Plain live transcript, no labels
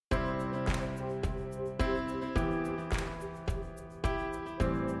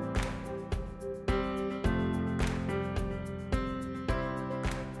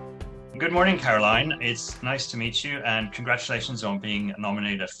Good morning, Caroline. It's nice to meet you and congratulations on being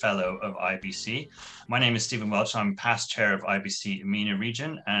nominated a Fellow of IABC. My name is Stephen Welch. I'm past chair of IABC EMENA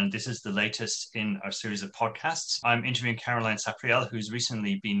region, and this is the latest in our series of podcasts. I'm interviewing Caroline Sapriel, who's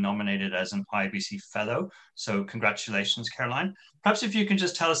recently been nominated as an IABC Fellow. So congratulations, Caroline. Perhaps if you can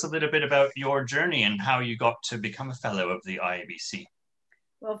just tell us a little bit about your journey and how you got to become a Fellow of the IABC.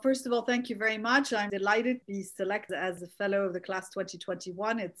 Well, first of all, thank you very much. I'm delighted to be selected as a fellow of the class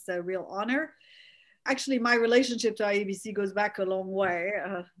 2021. It's a real honor. Actually, my relationship to IABC goes back a long way,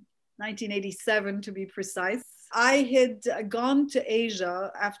 1987 to be precise. I had gone to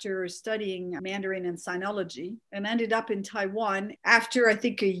Asia after studying Mandarin and Sinology and ended up in Taiwan. After, I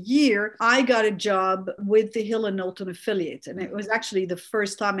think, a year, I got a job with the Hill & Knowlton affiliate. And it was actually the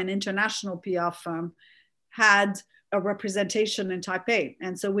first time an international PR firm had a representation in Taipei.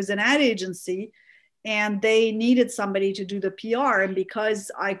 And so it was an ad agency and they needed somebody to do the PR. And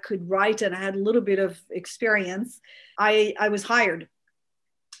because I could write and I had a little bit of experience, I was hired.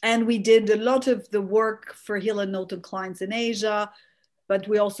 And we did a lot of the work for Hill & Knowlton clients in Asia, but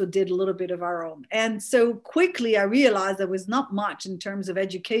we also did a little bit of our own. And so quickly I realized there was not much in terms of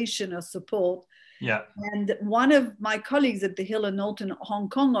education or support. Yeah. And one of my colleagues at the Hill & Knowlton Hong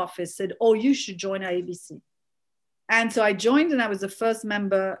Kong office said, "Oh, you should join IABC." And so I joined and I was the first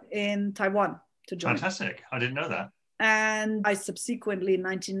member in Taiwan to join. Fantastic. I didn't know that. And I subsequently in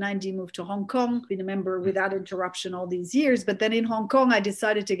 1990 moved to Hong Kong, been a member without interruption all these years. But then in Hong Kong, I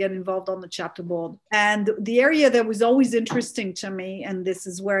decided to get involved on the chapter board. And the area that was always interesting to me, and this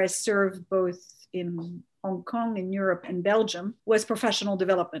is where I served both in Hong Kong, in Europe and Belgium, was professional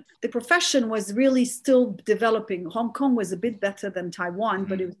development. The profession was really still developing. Hong Kong was a bit better than Taiwan,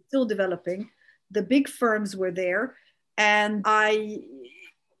 but it was still developing. The big firms were there. And I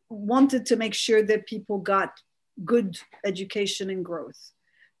wanted to make sure that people got good education and growth.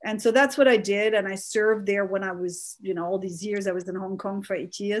 And so that's what I did. And I served there when I was, all these years, I was in Hong Kong for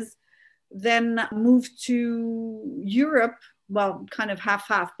 8 years. Then moved to Europe, well, kind of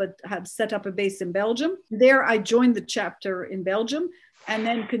half-half, but had set up a base in Belgium. There I joined the chapter in Belgium and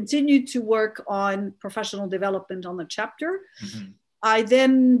then continued to work on professional development on the chapter. Mm-hmm. I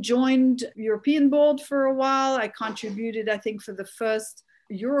then joined European board for a while. I contributed, I think, for the first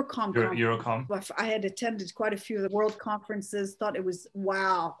Eurocom. I had attended quite a few of the world conferences, thought it was,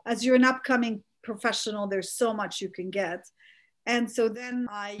 wow. As you're an upcoming professional, there's so much you can get. And so then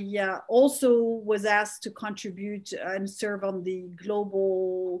I also was asked to contribute and serve on the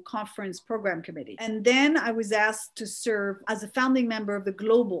Global Conference Program Committee. And then I was asked to serve as a founding member of the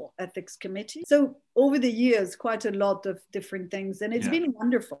Global Ethics Committee. So over the years, quite a lot of different things. And it's been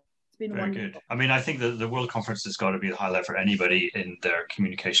wonderful. Very good. I mean, I think the World Conference has got to be a highlight for anybody in their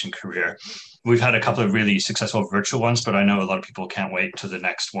communication career. We've had a couple of really successful virtual ones, but I know a lot of people can't wait to the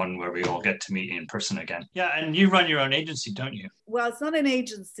next one where we all get to meet in person again. Yeah, and you run your own agency, don't you? Well, it's not an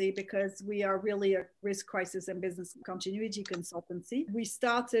agency because we are really a risk, crisis, and business continuity consultancy. We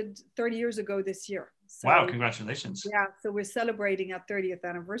started 30 years ago this year. So, wow, congratulations. Yeah, so we're celebrating our 30th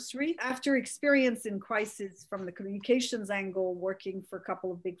anniversary. After experience in crisis from the communications angle, working for a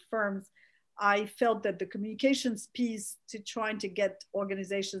couple of big firms, I felt that the communications piece to trying to get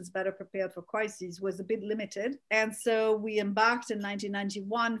organizations better prepared for crises was a bit limited. And so we embarked in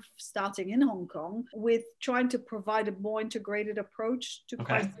 1991, starting in Hong Kong, with trying to provide a more integrated approach to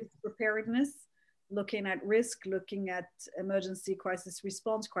crisis preparedness, looking at risk, looking at emergency crisis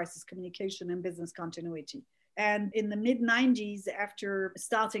response, crisis communication, and business continuity. And in the mid-90s, after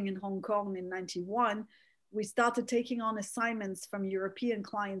starting in Hong Kong in 91, we started taking on assignments from European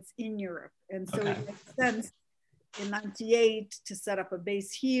clients in Europe. And so it makes sense in 98 to set up a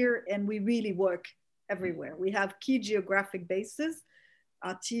base here, and we really work everywhere. We have key geographic bases.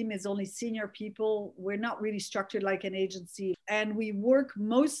 Our team is only senior people. We're not really structured like an agency. And we work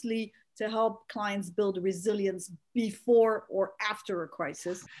mostly to help clients build resilience before or after a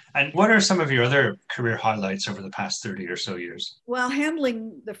crisis. And what are some of your other career highlights over the past 30 or so years? Well,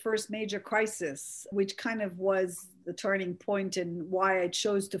 handling the first major crisis, which kind of was the turning point in why I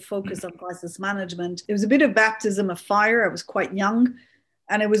chose to focus on crisis management. It was a bit of baptism of fire. I was quite young.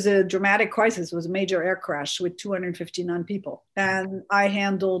 And it was a dramatic crisis. It was a major air crash with 259 people. And I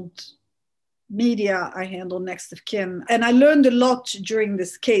handled media, I handled next of kin. And I learned a lot during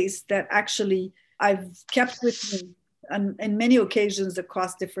this case that actually I've kept with me on many occasions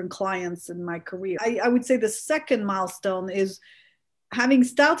across different clients in my career. I would say the second milestone is having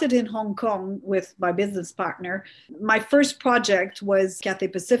started in Hong Kong with my business partner. My first project was Cathay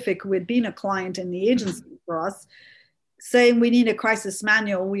Pacific, who had been a client in the agency for us, saying we need a crisis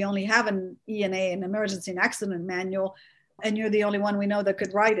manual. We only have an E&A, an emergency and accident manual. and you're the only one we know that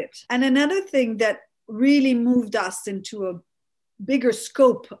could write it. And another thing that really moved us into a bigger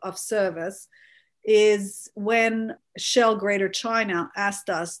scope of service is when Shell Greater China asked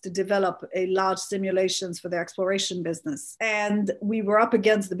us to develop a large simulations for their exploration business. And we were up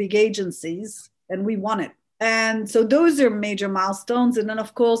against the big agencies and we won it. And so those are major milestones. And then,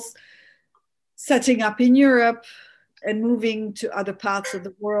 of course, setting up in Europe and moving to other parts of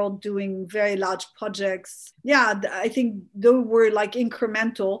the world, doing very large projects. Yeah, I think though we're like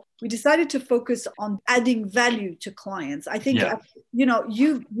incremental, we decided to focus on adding value to clients. I think, you know,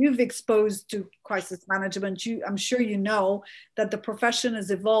 you've exposed to crisis management. I'm sure you know that the profession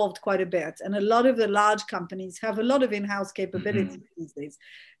has evolved quite a bit. And a lot of the large companies have a lot of in-house capabilities these days.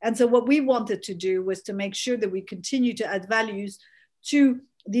 And so what we wanted to do was to make sure that we continue to add values to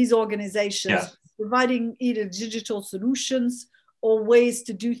these organizations, providing either digital solutions or ways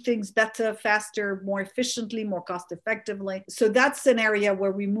to do things better, faster, more efficiently, more cost effectively. So that's an area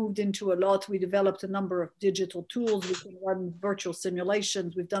where we moved into a lot. We developed a number of digital tools. We can run virtual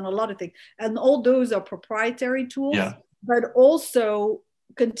simulations. We've done a lot of things. And all those are proprietary tools, but also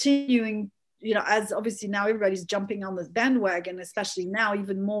continuing, you know, as obviously now everybody's jumping on this bandwagon, especially now,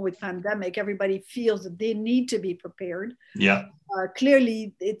 even more with pandemic, everybody feels that they need to be prepared.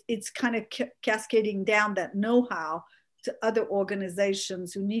 Clearly, it's kind of cascading down that know-how to other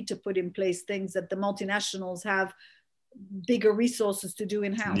organizations who need to put in place things that the multinationals have bigger resources to do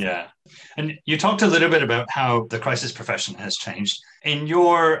in-house. Yeah. And you talked a little bit about how the crisis profession has changed. In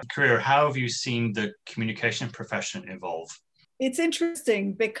your career, how have you seen the communication profession evolve? It's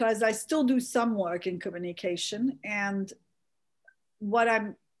interesting because I still do some work in communication, and what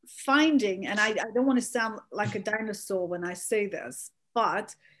I'm finding, and I don't want to sound like a dinosaur when I say this,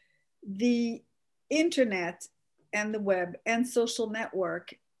 but the internet and the web and social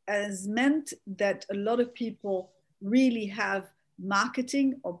network has meant that a lot of people really have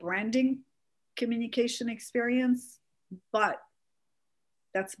marketing or branding communication experience, but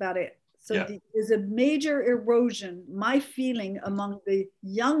that's about it. So there's a major erosion, my feeling, among the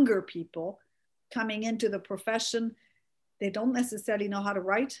younger people coming into the profession. They don't necessarily know how to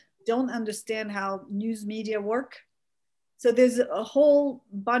write, don't understand how news media work. So there's a whole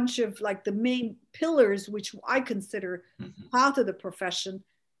bunch of like the main pillars, which I consider part of the profession,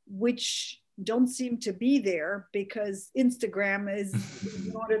 which don't seem to be there because Instagram is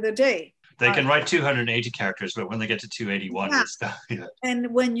the order of the day. They can write 280 characters, but when they get to 281, it's done.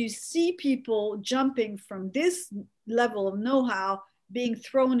 And when you see people jumping from this level of know-how being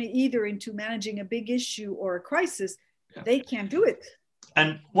thrown either into managing a big issue or a crisis, they can't do it.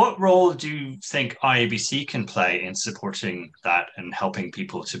 And what role do you think IABC can play in supporting that and helping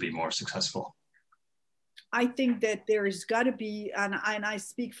people to be more successful? I think that there's got to be, and I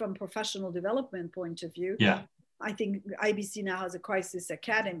speak from professional development point of view. I think IBC now has a crisis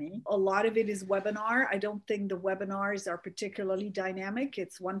academy. A lot of it is webinar. I don't think the webinars are particularly dynamic.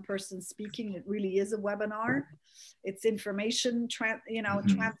 It's one person speaking. It really is a webinar. It's information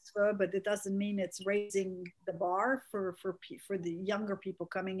transfer, but it doesn't mean it's raising the bar for the younger people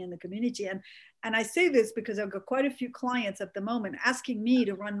coming in the community. And I say this because I've got quite a few clients at the moment asking me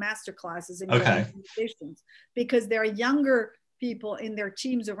to run master classes in communications because there are younger people in their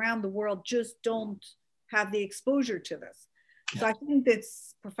teams around the world just don't have the exposure to this. So I think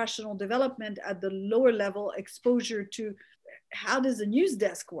that's professional development at the lower level, exposure to how does a news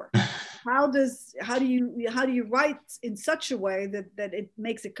desk work? How do you write in such a way that it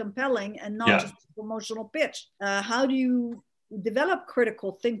makes it compelling and not just a promotional pitch? How do you develop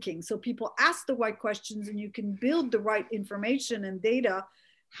critical thinking so people ask the right questions and you can build the right information and data?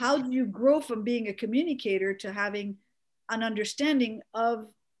 How do you grow from being a communicator to having an understanding of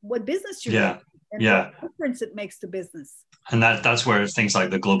what business you're in? And what difference it makes to business. And that's where things like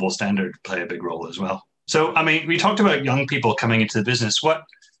the global standard play a big role as well. So, I mean, we talked about young people coming into the business. What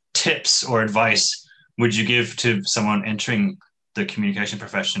tips or advice would you give to someone entering the communication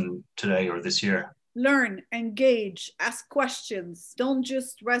profession today or this year? Learn, engage, ask questions. Don't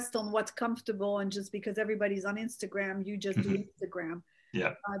just rest on what's comfortable and just because everybody's on Instagram, you just do Instagram.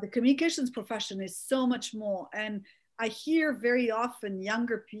 The communications profession is so much more. And I hear very often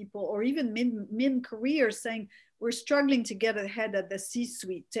younger people or even mid-career saying, we're struggling to get ahead at the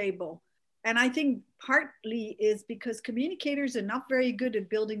C-suite table. And I think partly is because communicators are not very good at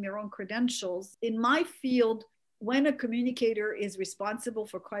building their own credentials. In my field, when a communicator is responsible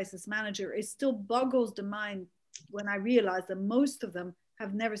for crisis manager, it still boggles the mind when I realize that most of them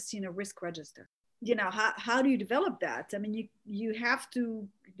have never seen a risk register. You know, how do you develop that? I mean, you have to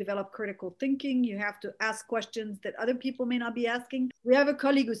develop critical thinking. You have to ask questions that other people may not be asking. We have a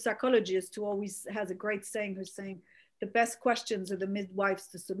colleague who's psychologist who always has a great saying who's saying, the best questions are the midwives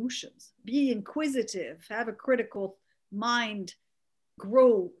to solutions. Be inquisitive, have a critical mind,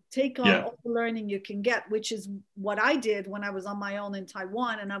 grow, take on all the learning you can get, which is what I did when I was on my own in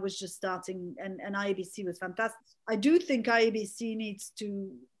Taiwan and I was just starting, and IABC was fantastic. I do think IABC needs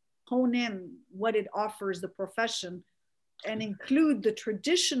to hone in what it offers the profession and include the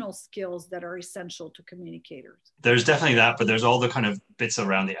traditional skills that are essential to communicators. There's definitely that, but there's all the kind of bits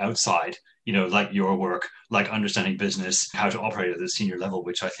around the outside, you know, like your work, like understanding business, how to operate at the senior level,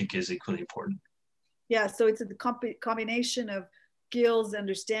 which I think is equally important. Yeah, so it's a combination of skills,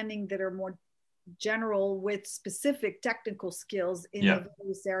 understanding that are more general with specific technical skills in the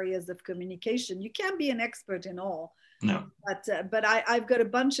various areas of communication. You can't be an expert in all. No. But I've got a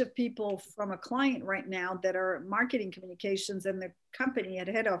bunch of people from a client right now that are marketing communications, and the company at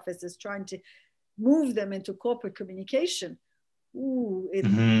head office is trying to move them into corporate communication. Ooh,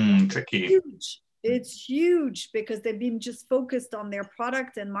 it's tricky. Huge. It's huge because they've been just focused on their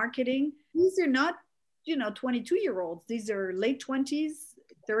product and marketing. These are not, 22-year-olds. These are late 20s,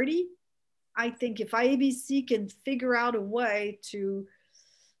 30. I think if IABC can figure out a way to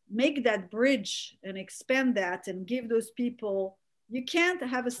make that bridge and expand that and give those people, you can't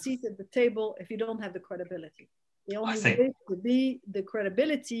have a seat at the table if you don't have the credibility. The only way to be the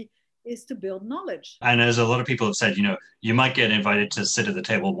credibility is to build knowledge. And as a lot of people have said, you might get invited to sit at the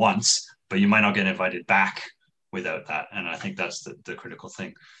table once, but you might not get invited back without that. And I think that's the critical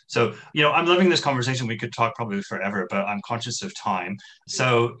thing. So, I'm loving this conversation. We could talk probably forever, but I'm conscious of time.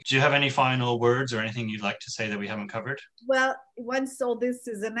 So do you have any final words or anything you'd like to say that we haven't covered? Well, once all this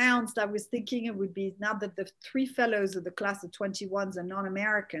is announced, I was thinking it would be, now that the 3 fellows of the class of 21s are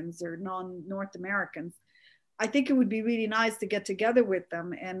non-Americans or non-North Americans, I think it would be really nice to get together with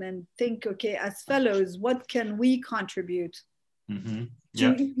them and then think, okay, as fellows, what can we contribute to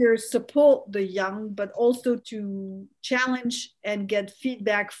either support the young, but also to challenge and get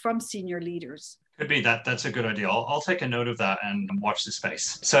feedback from senior leaders? Could be that. That's a good idea. I'll take a note of that and watch the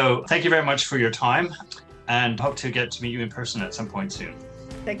space. So thank you very much for your time and hope to get to meet you in person at some point soon.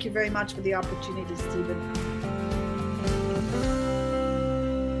 Thank you very much for the opportunity, Stephen.